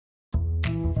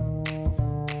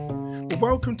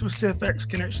Welcome to a CFX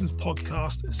Connections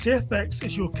podcast. CFX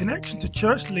is your connection to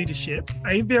church leadership,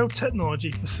 AVL technology,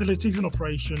 facilities and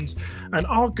operations, and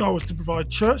our goal is to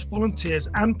provide church volunteers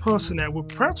and personnel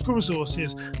with practical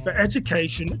resources for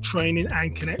education, training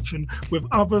and connection with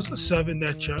others serving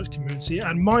their church community.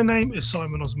 And my name is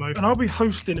Simon Osmo, and I'll be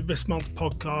hosting this month's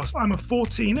podcast. I'm a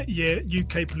 14-year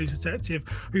UK police detective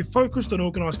who focused on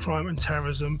organised crime and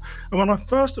terrorism. And when I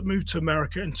first moved to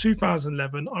America in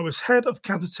 2011, I was head of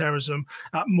counterterrorism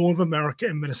at Mall of America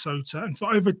in Minnesota. And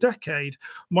for over a decade,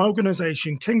 my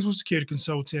organisation, Kingswood Security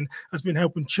Consulting, has been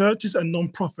helping churches and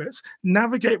non-profits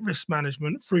navigate risk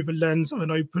management through the lens of an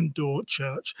open door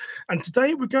church. And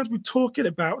today we're going to be talking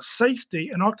about safety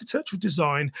and architectural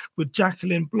design with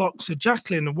Jacqueline Block. So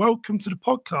Jacqueline, welcome to the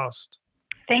podcast.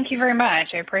 Thank you very much.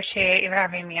 I appreciate you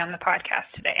having me on the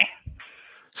podcast today.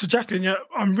 So Jacqueline,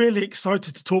 I'm really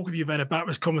excited to talk with you then about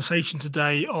this conversation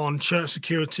today on church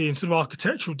security and sort of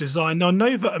architectural design. Now, I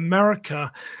know that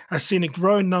America has seen a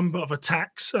growing number of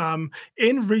attacks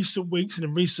in recent weeks and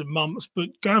in recent months, but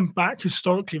going back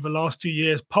historically the last few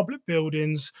years, public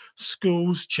buildings,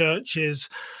 schools, churches,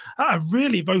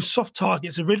 really those soft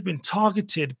targets have really been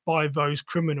targeted by those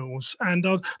criminals. And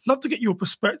I'd love to get your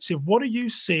perspective. What are you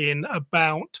seeing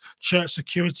about church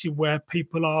security where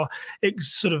people are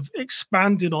sort of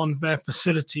expanding on their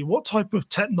facility? What type of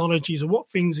technologies or what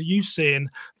things are you seeing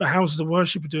the houses of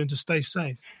worship are doing to stay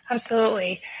safe?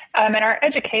 Absolutely. In our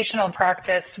educational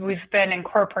practice, we've been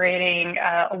incorporating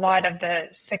a lot of the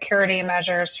security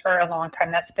measures for a long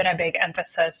time. That's been a big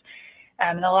emphasis.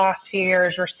 In the last few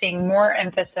years, we're seeing more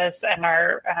emphasis in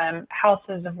our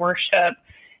houses of worship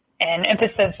and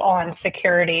emphasis on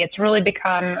security. It's really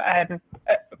become a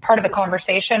part of the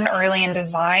conversation early in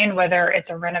design, whether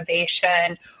it's a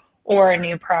renovation or a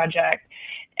new project.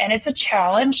 And it's a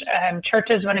challenge.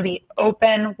 Churches want to be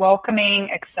open, welcoming,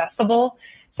 accessible.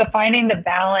 So finding the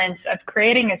balance of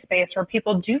creating a space where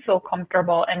people do feel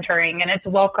comfortable entering and it's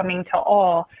welcoming to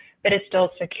all, but it's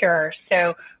still secure.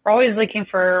 So we're always looking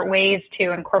for ways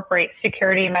to incorporate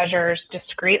security measures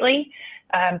discreetly.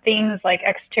 Things like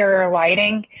exterior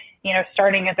lighting,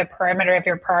 starting at the perimeter of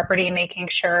your property, making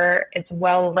sure it's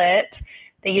well lit,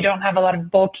 that you don't have a lot of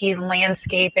bulky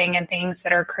landscaping and things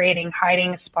that are creating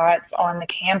hiding spots on the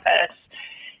campus.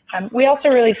 We also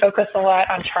really focus a lot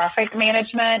on traffic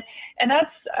management, and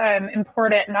that's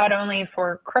important not only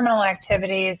for criminal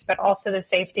activities, but also the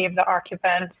safety of the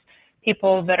occupants,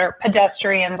 people that are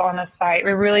pedestrians on the site.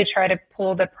 We really try to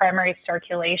pull the primary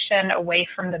circulation away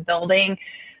from the building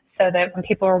so that when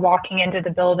people are walking into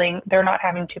the building, they're not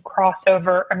having to cross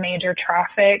over a major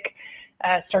traffic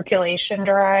circulation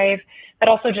drive. That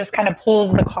also just kind of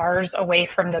pulls the cars away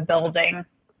from the building.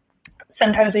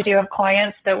 Sometimes we do have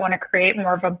clients that want to create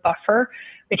more of a buffer.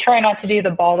 We try not to do the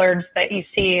bollards that you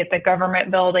see at the government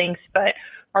buildings, but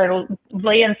our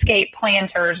landscape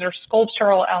planters or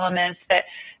sculptural elements that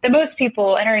most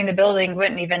people entering the building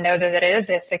wouldn't even know that it is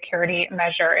a security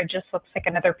measure. It just looks like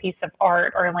another piece of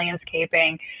art or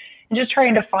landscaping. And just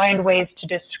trying to find ways to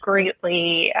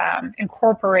discreetly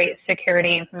incorporate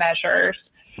security measures.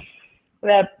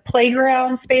 The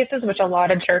playground spaces, which a lot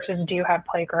of churches do have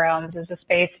playgrounds, is a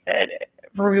space that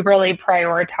we really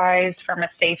prioritize from a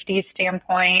safety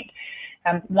standpoint.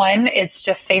 One, it's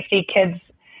just safety, kids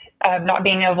not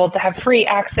being able to have free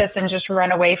access and just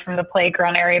run away from the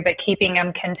playground area, but keeping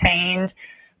them contained.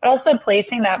 But also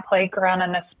placing that playground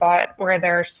in a spot where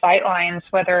there are sight lines,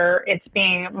 whether it's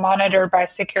being monitored by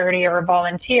security or a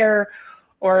volunteer,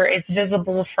 or it's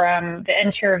visible from the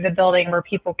interior of the building where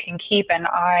people can keep an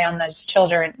eye on those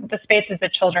children, the spaces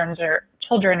that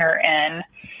children are in.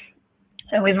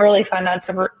 And we've really found that's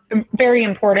very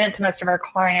important to most of our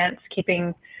clients,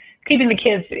 keeping the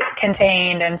kids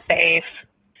contained and safe.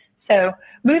 So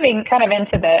moving kind of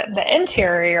into the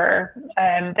interior,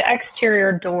 the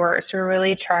exterior doors, we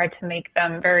really try to make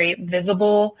them very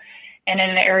visible and in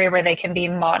an area where they can be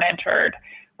monitored.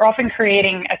 We're often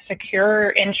creating a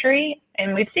secure entry,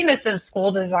 and we've seen this in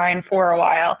school design for a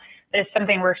while. It's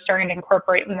something we're starting to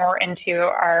incorporate more into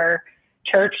our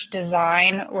church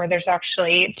design, where there's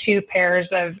actually two pairs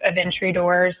of entry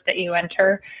doors that you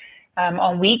enter.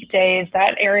 On weekdays,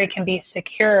 that area can be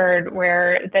secured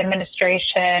where the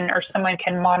administration or someone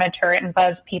can monitor it and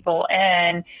buzz people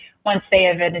in once they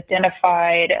have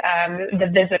identified the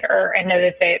visitor and know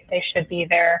that they should be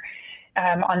there.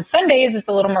 On Sundays, it's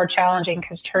a little more challenging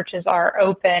because churches are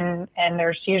open and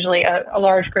there's usually a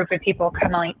large group of people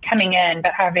coming in,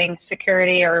 but having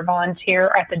security or a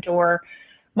volunteer at the door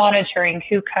monitoring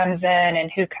who comes in and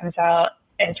who comes out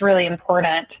is really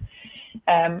important.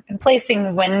 and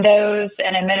placing windows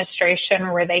and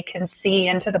administration where they can see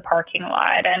into the parking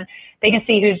lot and they can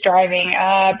see who's driving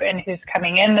up and who's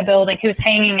coming in the building, who's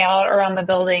hanging out around the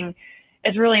building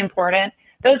is really important.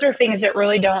 Those are things that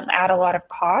really don't add a lot of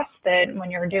cost, that when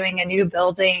you're doing a new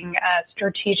building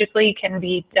strategically can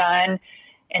be done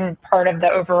in part of the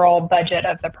overall budget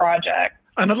of the project.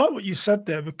 And I like what you said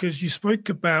there, because you spoke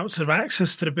about sort of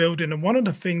access to the building. And one of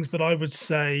the things that I would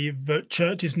say that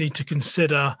churches need to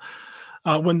consider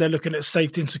when they're looking at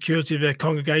safety and security of their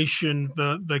congregation,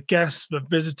 the guests, the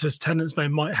visitors, tenants they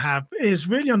might have, is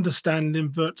really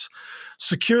understanding that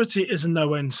security is a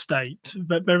no-end state,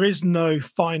 that there is no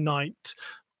finite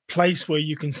place where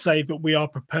you can say that we are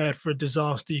prepared for a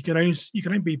disaster. You can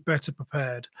only be better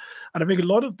prepared. And I think a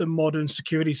lot of the modern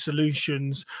security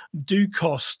solutions do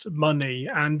cost money.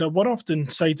 And what I often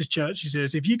say to churches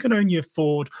is, if you can only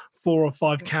afford 4 or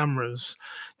 5 cameras,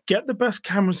 get the best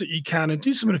cameras that you can and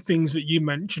do some of the things that you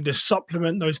mentioned, is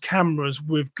supplement those cameras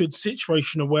with good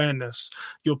situation awareness.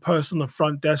 Your person on the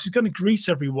front desk is going to greet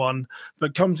everyone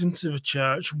that comes into the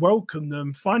church, welcome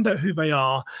them, find out who they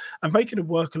are, and make it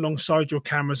work alongside your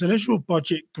cameras. And as your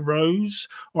budget grows,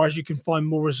 or as you can find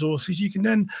more resources, you can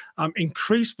then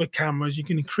increase the cameras, you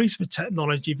can increase the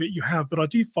technology that you have. But I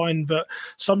do find that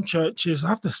some churches, I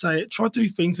have to say it, try to do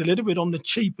things a little bit on the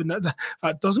cheap, and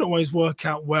that doesn't always work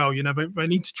out well. You know, they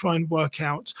need to try and work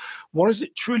out, what is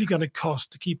it truly going to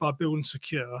cost to keep our building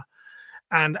secure?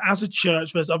 And as a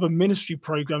church, there's other ministry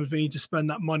programs we need to spend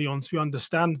that money on, so we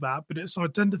understand that. But it's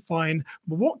identifying,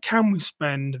 well, what can we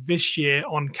spend this year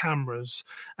on cameras,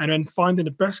 and then finding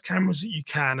the best cameras that you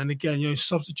can. And again,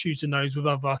 substituting those with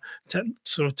other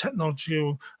sort of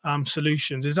technological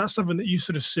solutions. Is that something that you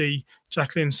sort of see,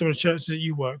 Jacqueline, in some of the churches that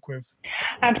you work with?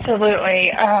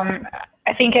 Absolutely.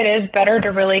 I think it is better to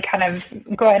really kind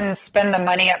of go ahead and spend the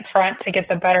money up front to get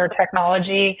the better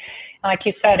technology. Like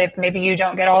you said, if maybe you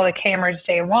don't get all the cameras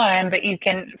day one, but you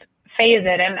can phase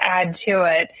it and add to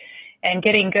it, and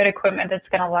getting good equipment that's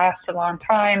going to last a long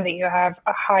time, that you have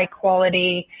a high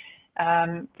quality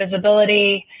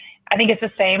visibility. I think it's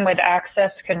the same with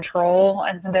access control,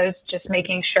 and those, just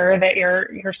making sure that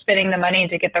you're spending the money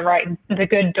to get the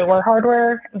good door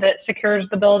hardware that secures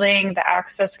the building, the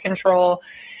access control,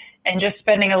 and just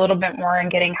spending a little bit more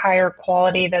and getting higher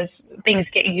quality. Those things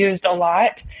get used a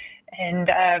lot,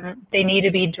 and they need to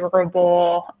be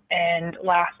durable and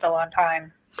last a long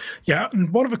time. Yeah,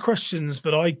 and one of the questions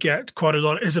that I get quite a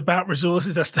lot is about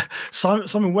resources.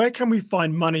 Simon, where can we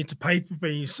find money to pay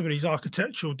for some of these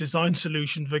architectural design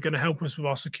solutions that are going to help us with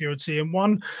our security? And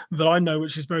one that I know,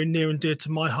 which is very near and dear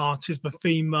to my heart, is the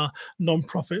FEMA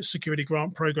non-profit security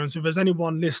grant program. So if there's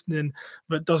anyone listening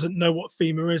that doesn't know what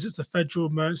FEMA is, it's the Federal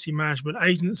Emergency Management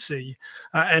Agency.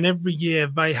 And every year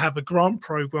they have a grant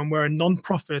program where a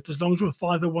non-profit, as long as you're a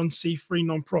 501c3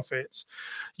 non-profit,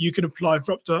 you can apply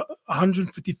for up to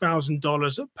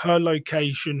 $150,000 per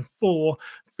location for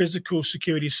physical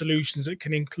security solutions that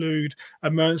can include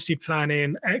emergency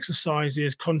planning,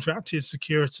 exercises, contracted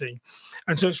security.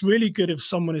 And so it's really good if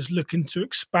someone is looking to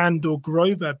expand or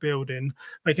grow their building,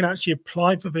 they can actually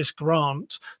apply for this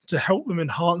grant to help them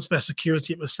enhance their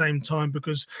security at the same time.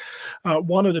 Because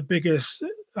one of the biggest,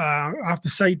 I have to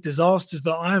say, disasters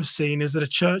that I have seen is that a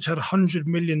church had $100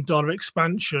 million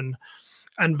expansion,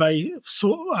 and they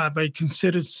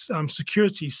considered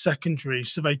security secondary.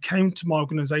 So they came to my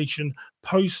organization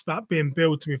post that being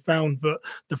built, and we found that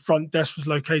the front desk was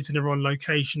located in the wrong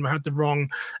location. We had the wrong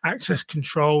access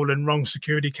control and wrong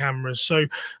security cameras. So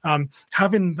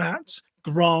having that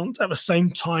grant at the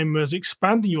same time as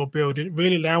expanding your building, it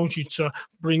really allows you to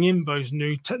bring in those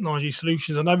new technology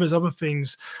solutions. I know there's other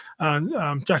things,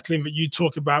 Jacqueline, that you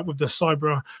talk about with the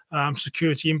cyber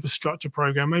security infrastructure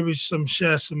program. Maybe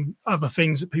share some other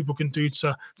things that people can do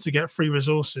to get free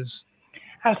resources.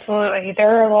 Absolutely.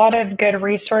 There are a lot of good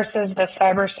resources. The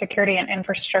Cybersecurity and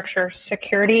Infrastructure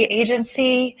Security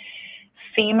Agency,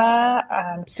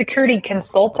 FEMA, security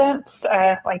consultants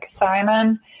like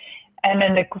Simon, and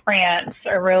then the grants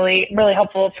are really, really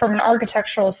helpful. From an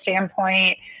architectural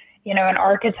standpoint, an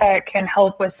architect can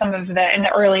help with some of in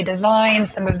the early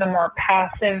design, some of the more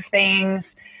passive things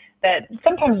that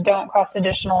sometimes don't cost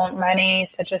additional money,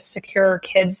 such as secure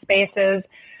kids spaces.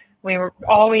 We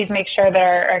always make sure that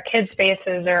our kids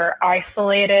spaces are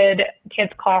isolated,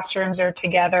 kids classrooms are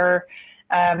together.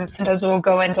 Sometimes we'll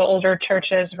go into older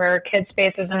churches where kids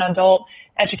spaces and adult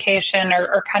education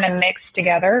are kind of mixed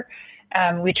together.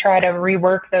 We try to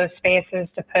rework those spaces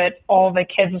to put all the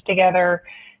kids together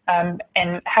and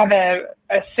have a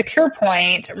secure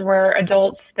point where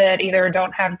adults that either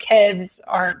don't have kids,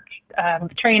 aren't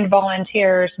trained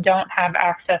volunteers, don't have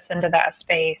access into that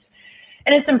space.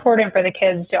 And it's important for the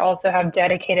kids to also have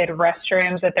dedicated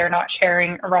restrooms, that they're not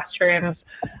sharing restrooms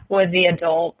with the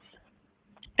adults.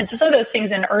 And so some of those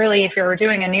things in early, if you're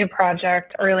doing a new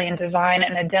project early in design,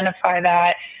 and identify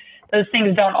that those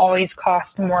things don't always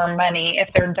cost more money if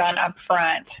they're done up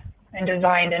front and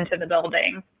designed into the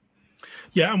building.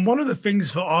 Yeah, and one of the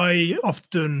things that I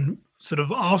often sort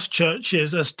of ask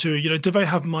churches as to, do they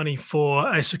have money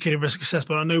for a security risk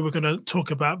assessment? I know we're going to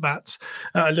talk about that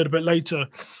a little bit later.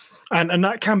 And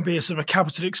that can be a sort of a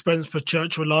capital expense for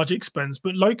church or a large expense.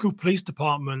 But local police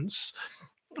departments,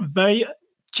 they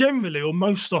generally or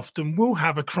most often will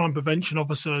have a crime prevention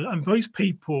officer, and those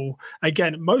people,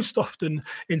 again, most often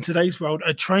in today's world,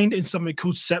 are trained in something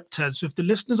called CPTED. So if the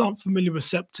listeners aren't familiar with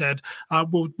CPTED,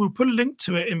 we'll put a link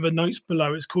to it in the notes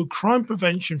below. It's called Crime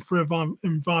Prevention through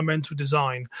Environmental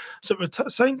Design. So at the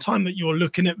same time that you're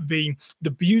looking at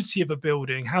the beauty of a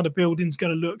building, how the building's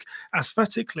going to look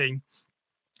aesthetically,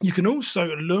 you can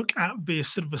also look at the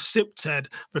sort of a CPTED,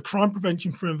 the Crime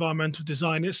Prevention through Environmental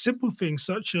Design. It's simple things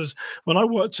such as when I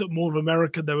worked at Mall of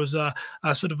America, there was a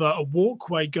sort of a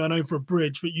walkway going over a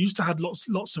bridge that used to have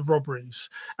lots of robberies.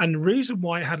 And the reason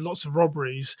why it had lots of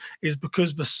robberies is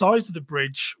because the sides of the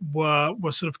bridge were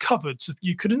sort of covered. So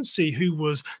you couldn't see who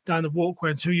was down the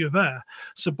walkway until you were there.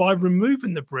 So by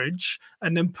removing the bridge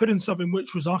and then putting something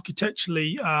which was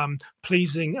architecturally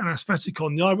pleasing and aesthetic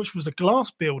on the eye, which was a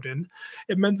glass building,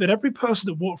 it meant that every person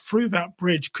that walked through that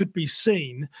bridge could be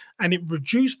seen, and it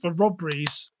reduced the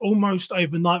robberies almost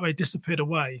overnight. They disappeared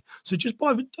away. So just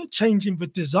by changing the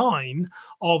design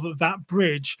of that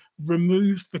bridge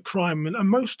removed the crime, and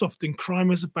most often crime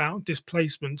is about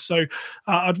displacement. So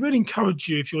I'd really encourage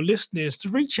you, if you're listeners, to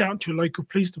reach out to your local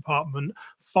police department,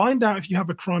 find out if you have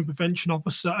a crime prevention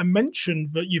officer, and mention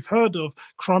that you've heard of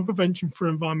crime prevention through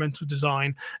environmental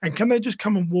design, and can they just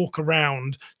come and walk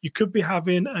around? You could be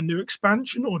having a new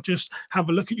expansion, or just have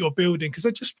a look at your building, because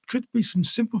there just could be some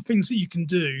simple things that you can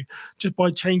do just by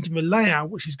changing the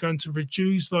layout, which is going to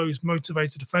reduce those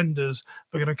motivated offenders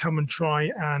that are going to come and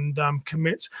try and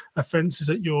commit offences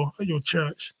at your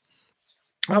church.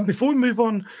 Before we move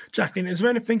on, Jacqueline, is there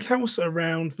anything else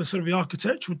around the sort of the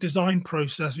architectural design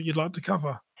process that you'd like to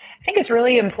cover? I think it's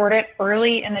really important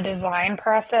early in the design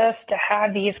process to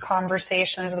have these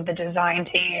conversations with the design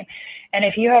team. And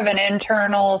if you have an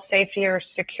internal safety or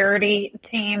security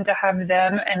team, to have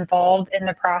them involved in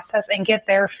the process and get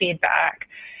their feedback.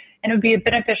 And it would be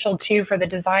beneficial too for the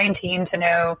design team to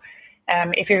know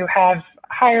if you have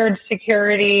hired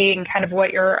security and kind of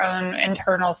what your own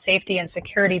internal safety and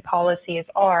security policies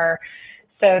are,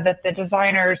 so that the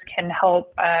designers can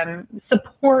help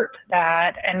support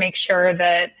that and make sure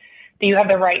that you have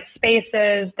the right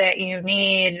spaces that you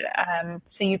need,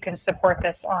 so you can support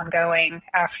this ongoing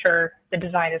after the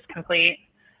design is complete.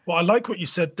 Well, I like what you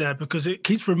said there, because it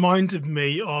keeps reminding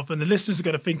me of, and the listeners are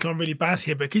going to think I'm really bad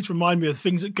here, but it keeps reminding me of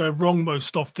things that go wrong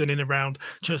most often in around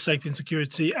church safety and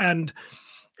security. And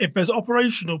if there's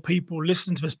operational people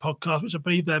listening to this podcast, which I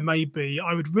believe there may be,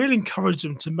 I would really encourage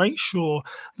them to make sure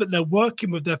that they're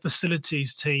working with their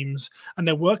facilities teams and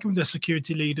they're working with their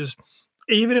security leaders,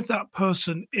 even if that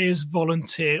person is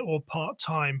volunteer or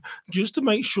part-time, just to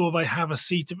make sure they have a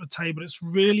seat at the table. It's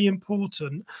really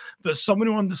important that someone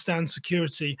who understands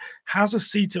security has a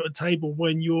seat at the table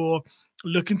when you're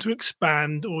looking to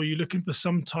expand, or you're looking for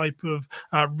some type of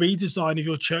redesign of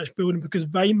your church building, because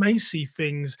they may see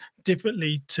things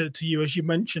differently to you, as you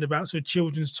mentioned about sort of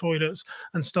children's toilets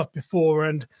and stuff before.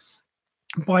 And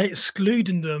by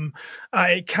excluding them,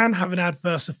 it can have an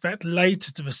adverse effect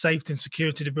later to the safety and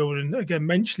security of the building. Again,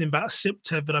 mentioning that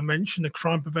CPTED that I mentioned, the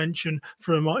crime prevention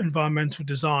through environmental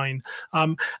design.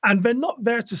 And they're not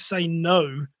there to say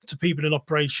no to people in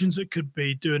operations that could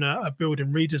be doing a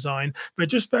building redesign. They're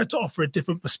just there to offer a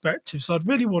different perspective. So I'd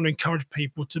really want to encourage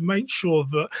people to make sure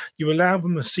that you allow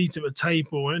them a seat at the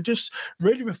table and just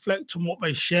really reflect on what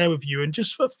they share with you, and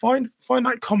just find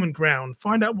that common ground,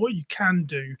 find out what you can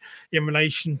do in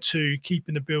relation to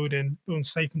keeping the building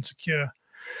safe and secure.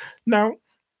 Now,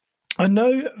 I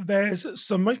know there's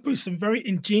maybe some very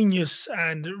ingenious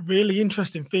and really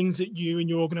interesting things that you and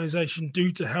your organization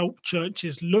do to help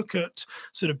churches look at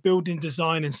sort of building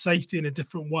design and safety in a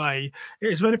different way.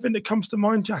 Is there anything that comes to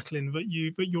mind, Jacqueline, that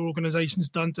your organization's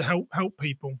done to help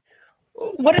people?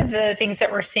 One of the things that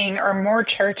we're seeing are more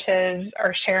churches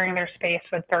are sharing their space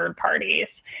with third parties,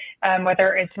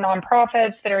 whether it's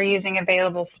nonprofits that are using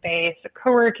available space, a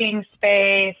co-working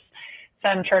space,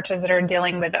 some churches that are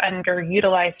dealing with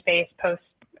underutilized space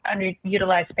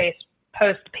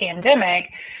post-pandemic,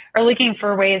 are looking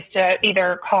for ways to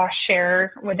either cost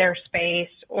share with their space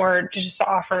or to just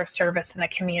offer a service in the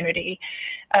community.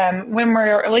 When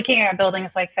we're looking at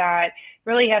buildings like that,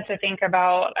 really have to think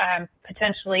about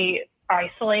potentially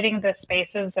isolating the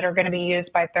spaces that are going to be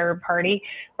used by third party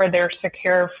where they're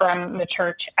secure from the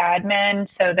church admin,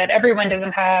 so that everyone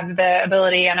doesn't have the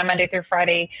ability on a Monday through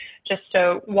Friday just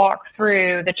to walk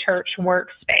through the church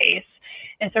workspace.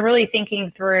 And so really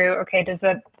thinking through, okay, does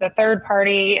the third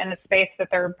party and the space the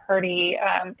third party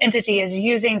entity is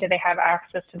using, do they have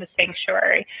access to the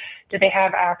sanctuary? Do they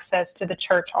have access to the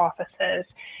church offices?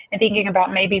 And thinking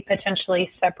about maybe potentially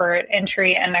separate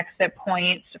entry and exit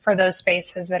points for those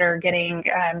spaces that are getting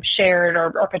shared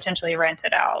or potentially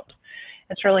rented out.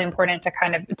 It's really important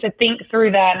to think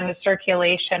through that and the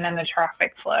circulation and the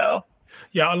traffic flow.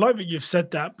 Yeah, I like that you've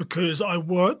said that, because I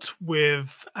worked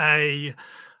with a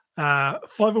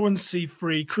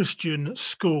 501c3 Christian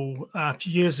school a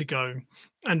few years ago,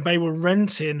 and they were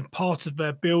renting part of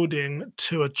their building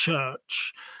to a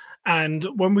church. And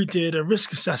when we did a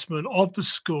risk assessment of the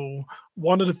school,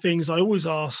 one of the things I always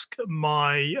ask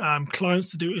my clients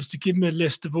to do is to give me a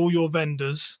list of all your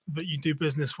vendors that you do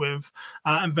business with,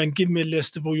 and then give me a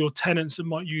list of all your tenants that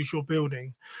might use your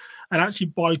building. And actually,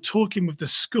 by talking with the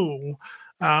school,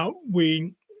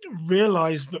 we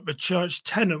realized that the church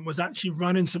tenant was actually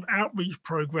running some outreach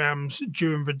programs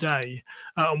during the day.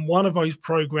 And one of those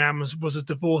programs was a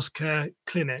divorce care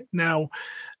clinic. Now,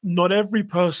 not every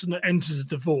person that enters a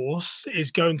divorce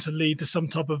is going to lead to some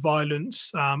type of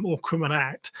violence or criminal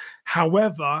act.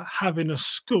 However, having a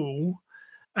school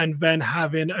and then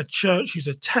having a church who's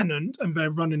a tenant and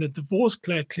they're running a divorce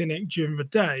care clinic during the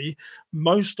day,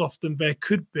 most often there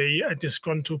could be a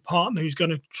disgruntled partner who's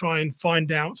going to try and find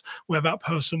out where that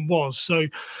person was. So,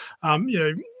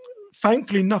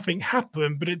 thankfully nothing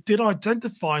happened, but it did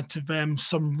identify to them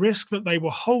some risk that they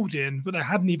were holding that they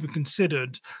hadn't even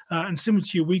considered. And similar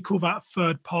to you, we call that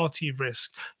third party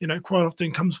risk. Quite often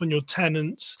it comes from your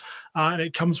tenants and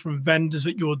it comes from vendors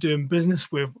that you're doing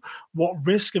business with. What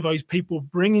risk are those people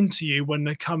bringing to you when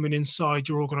they're coming inside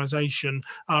your organization?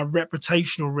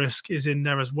 Reputational risk is in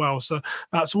there as well. So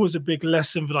that's always a big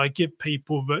lesson that I give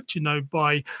people, that,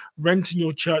 by renting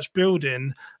your church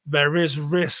building, there is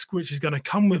risk which is going to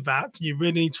come with that. You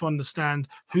really need to understand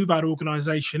who that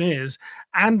organization is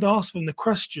and ask them the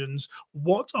questions,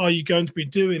 what are you going to be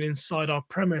doing inside our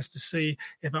premise, to see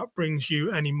if that brings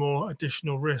you any more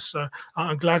additional risk. So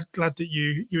I'm glad that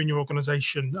you and your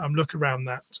organization look around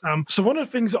that. So one of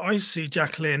the things that I see,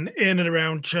 Jacqueline, in and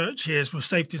around churches with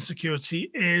safety and security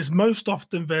is most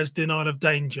often there's denial of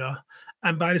danger.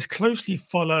 And that is closely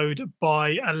followed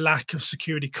by a lack of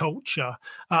security culture.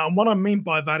 And what I mean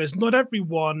by that is not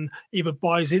everyone either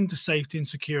buys into safety and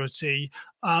security,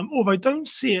 or they don't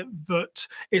see it that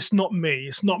it's not me,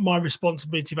 it's not my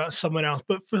responsibility, that's someone else.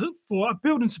 But for a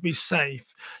building to be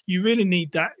safe, you really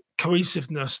need that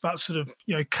cohesiveness, that sort of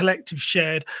collective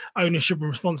shared ownership and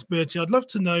responsibility. I'd love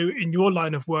to know, in your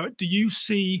line of work, do you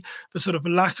see the sort of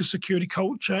lack of security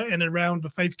culture in and around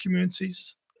the faith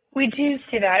communities? We do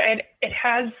see that. It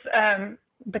has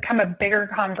become a bigger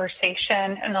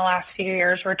conversation in the last few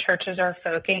years where churches are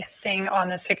focusing on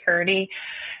the security.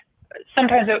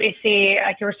 Sometimes what we see,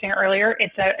 like you were saying earlier,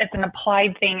 it's an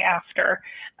applied thing after.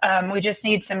 We just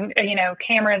need some,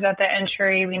 cameras at the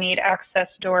entry. We need access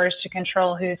doors to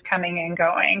control who's coming and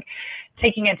going.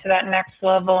 Taking it to that next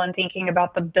level and thinking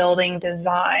about the building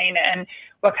design and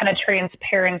what kind of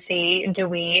transparency do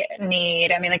we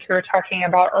need? I mean, like you were talking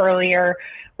about earlier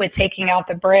with taking out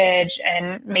the bridge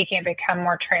and making it become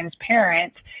more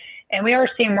transparent. And we are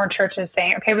seeing more churches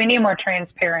saying, okay, we need more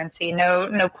transparency,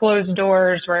 no closed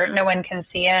doors where no one can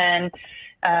see in.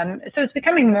 So it's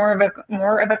becoming more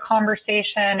of a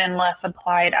conversation and less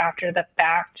applied after the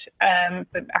fact,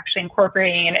 but actually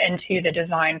incorporating it into the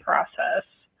design process.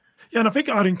 Yeah, and I think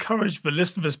I'd encourage the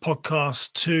listener of this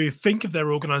podcast to think of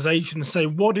their organization and say,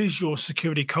 what is your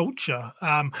security culture?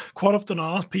 Quite often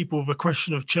I ask people the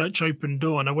question of Church Open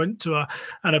Door, and I went to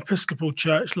an Episcopal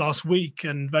church last week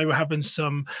and they were having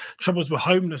some troubles with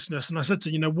homelessness. And I said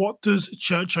to what does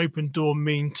Church Open Door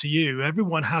mean to you?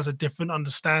 Everyone has a different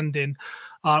understanding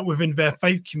within their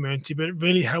faith community, but it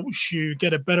really helps you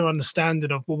get a better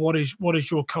understanding of, well, what is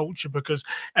your culture? Because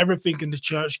everything in the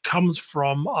church comes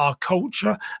from our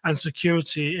culture, and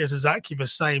security is exactly the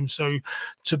same. So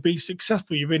to be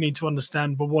successful, you really need to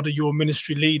understand, well, what do your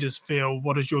ministry leaders feel?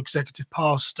 What does your executive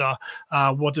pastor,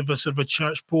 what do the sort of a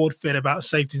church board feel about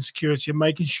safety and security, and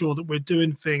making sure that we're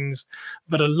doing things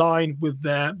that align with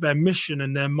their mission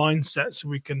and their mindset, so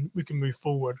we can move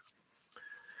forward.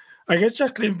 I guess,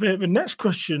 Jacqueline, the next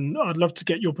question I'd love to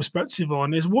get your perspective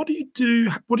on is what do you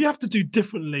do? What do you have to do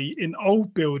differently in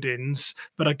old buildings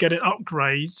that are getting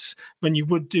upgrades than you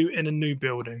would do in a new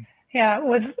building? Yeah,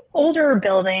 with older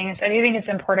buildings, I do think it's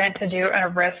important to do a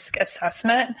risk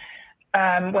assessment,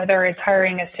 whether it's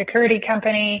hiring a security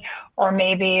company or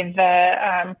maybe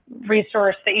the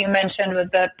resource that you mentioned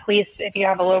with the police. If you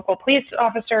have a local police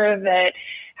officer that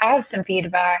has some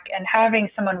feedback, and having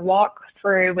someone walk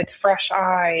through with fresh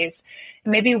eyes,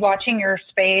 maybe watching your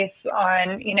space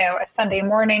on, a Sunday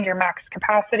morning, your max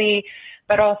capacity,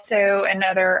 but also in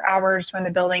other hours when the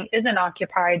building isn't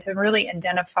occupied to really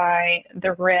identify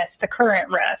the risk, the current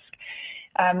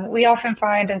risk. We often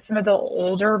find in some of the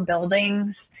older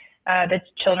buildings, the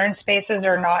children's spaces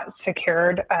are not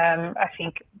secured. I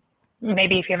think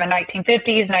maybe if you have a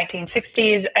 1950s,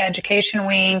 1960s education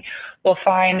wing, we'll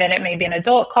find that it may be an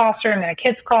adult classroom and a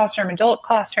kid's classroom, adult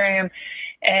classroom,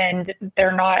 and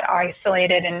they're not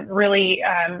isolated. And really,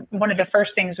 one of the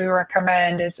first things we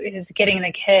recommend is getting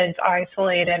the kids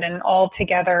isolated and all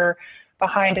together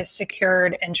behind a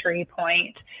secured entry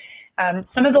point.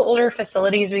 Some of the older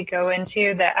facilities we go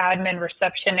into, the admin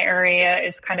reception area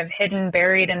is kind of hidden,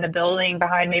 buried in the building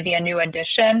behind maybe a new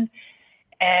addition.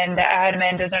 And the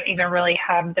admin doesn't even really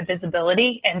have the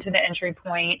visibility into the entry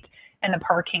point and the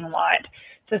parking lot.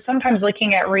 So sometimes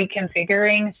looking at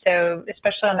reconfiguring, so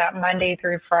especially on that Monday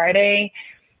through Friday,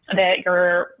 that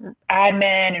your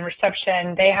admin and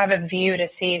reception, they have a view to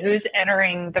see who's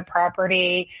entering the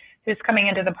property, who's coming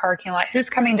into the parking lot, who's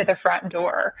coming to the front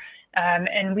door.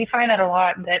 And we find that a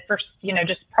lot, that for,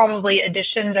 just probably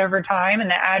additions over time and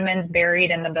the admin's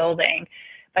buried in the building.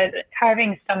 But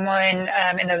having someone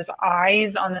in those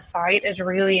eyes on the site is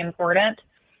really important.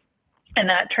 And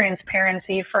that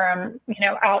transparency from,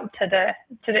 out to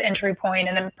the entry point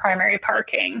and then primary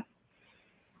parking.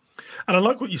 And I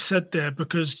like what you said there,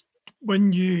 because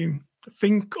when you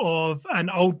think of an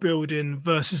old building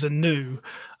versus a new,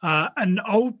 an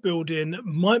old building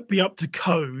might be up to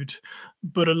code,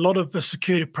 but a lot of the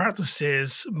security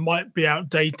practices might be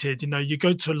outdated. You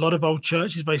go to a lot of old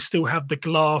churches, they still have the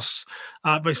glass,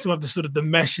 they still have the sort of the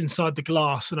mesh inside the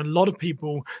glass. And a lot of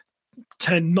people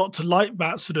tend not to like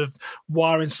that sort of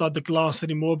wire inside the glass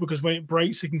anymore, because when it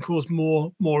breaks, it can cause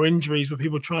more injuries with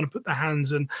people trying to put their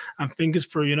hands and fingers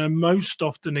through. Most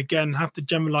often, again, have to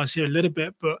generalize here a little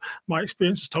bit, but my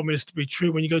experience has told me this to be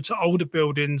true. When you go to older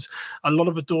buildings, a lot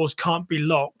of the doors can't be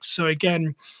locked. So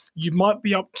again, you might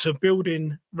be up to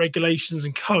building regulations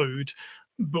and code,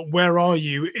 but where are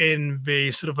you in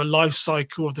the sort of a life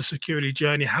cycle of the security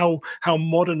journey? How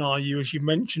modern are you, as you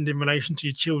mentioned, in relation to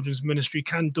your children's ministry?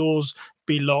 Can doors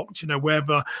be locked? Where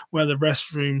the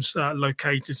restrooms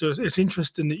located? So it's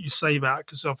interesting that you say that,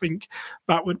 because I think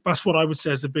that's what I would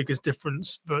say is the biggest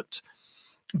difference. That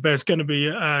there's going to be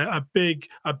a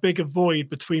bigger void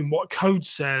between what code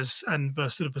says and the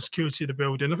sort of the security of the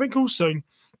building. I think also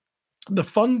the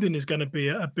funding is going to be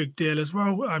a big deal as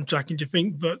well. Jackie, do you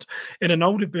think that in an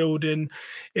older building,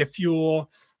 if you're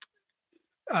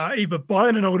either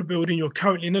buying an older building, you're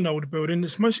currently in an older building,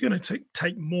 it's mostly going to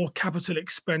take more capital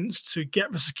expense to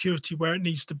get the security where it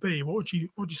needs to be? What would you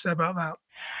say about that?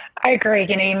 I agree.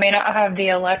 You may not have the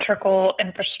electrical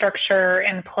infrastructure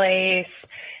in place.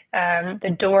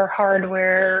 The door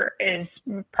hardware is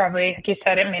probably, like you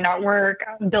said, it may not work.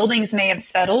 Buildings may have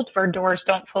settled where doors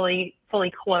don't fully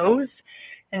close.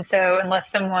 And so unless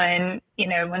someone,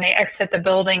 when they exit the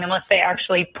building, unless they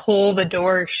actually pull the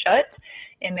door shut,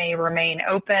 it may remain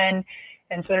open.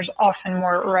 And so there's often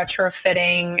more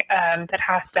retrofitting that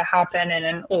has to happen in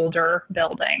an older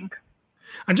building.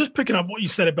 And just picking up what you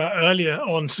said about earlier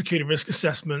on security risk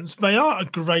assessments, they are a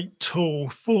great tool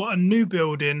for a new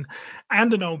building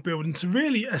and an old building to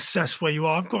really assess where you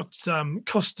are. I've got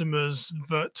customers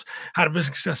that had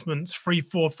risk assessments 3,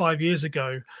 4, 5 years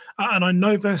ago, and I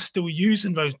know they're still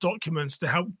using those documents to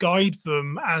help guide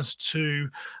them as to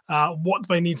what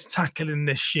they need to tackle in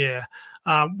this year.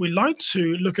 We like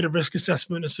to look at a risk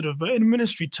assessment as sort of, in a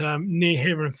ministry term, near,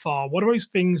 here and far. What are those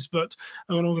things that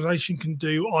an organisation can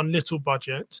do on little budget?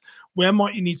 Where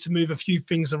might you need to move a few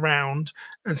things around?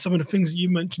 And some of the things that you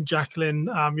mentioned, Jacqueline,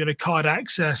 card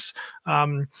access,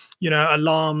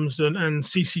 alarms and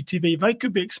CCTV, they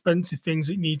could be expensive things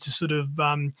that you need to sort of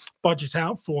budget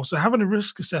out for. So having a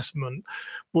risk assessment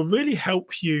will really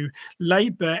help you lay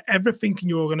bare everything in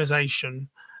your organisation.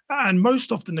 And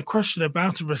most often the question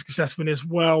about a risk assessment is,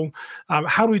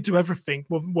 how do we do everything?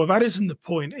 Well, that isn't the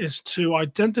point, is to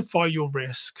identify your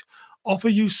risk, offer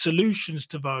you solutions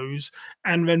to those,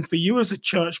 and then for you as a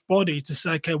church body to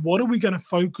say, okay, what are we going to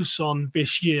focus on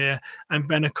this year, and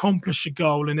then accomplish a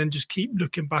goal, and then just keep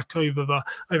looking back over the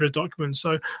document.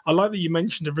 So I like that you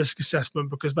mentioned the risk assessment,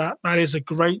 because that is a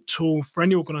great tool for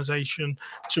any organization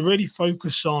to really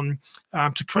focus on,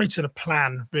 to creating a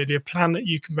plan, really a plan that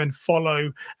you can then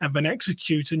follow and then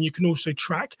execute, and you can also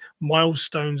track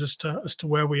milestones as to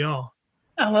where we are.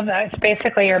 I love that. It's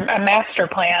basically a master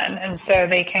plan, and so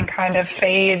they can kind of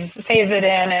phase it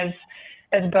in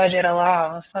as budget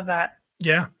allows. Love that.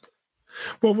 Yeah.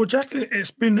 Well, Jacqueline,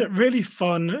 it's been really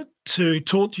fun to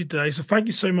talk to you today. So thank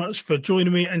you so much for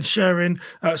joining me and sharing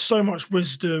so much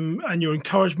wisdom and your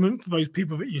encouragement for those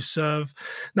people that you serve.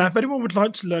 Now, if anyone would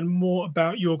like to learn more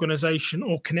about your organization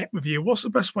or connect with you, what's the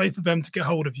best way for them to get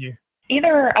hold of you?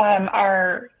 Either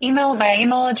my email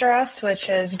address, which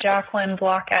is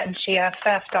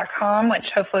jacquelineblock@gff.com, which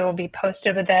hopefully will be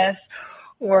posted with this,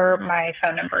 or my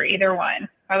phone number, either one.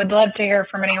 I would love to hear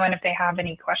from anyone if they have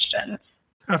any questions.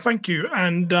 Thank you.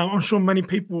 And I'm sure many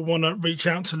people will want to reach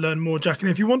out to learn more,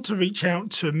 Jacqueline. If you want to reach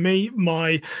out to me,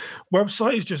 my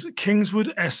website is just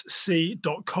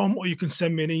kingswoodsc.com, or you can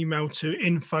send me an email to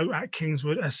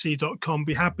info@kingswoodsc.com.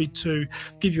 Be happy to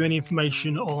give you any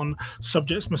information on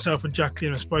subjects myself and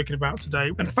Jacqueline have spoken about today.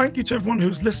 And thank you to everyone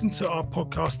who's listened to our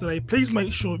podcast today. Please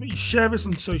make sure that you share this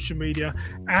on social media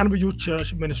and with your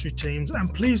church and ministry teams.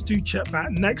 And please do check back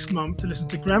next month to listen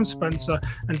to Graham Spencer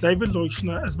and David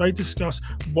Leuchner as they discuss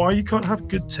why you can't have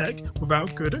good tech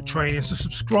without good training. So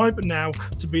subscribe now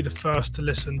to be the first to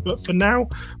listen. But for now,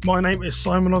 my name is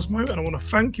Simon Osmo, and I want to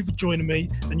thank you for joining me,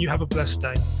 and you have a blessed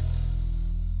day.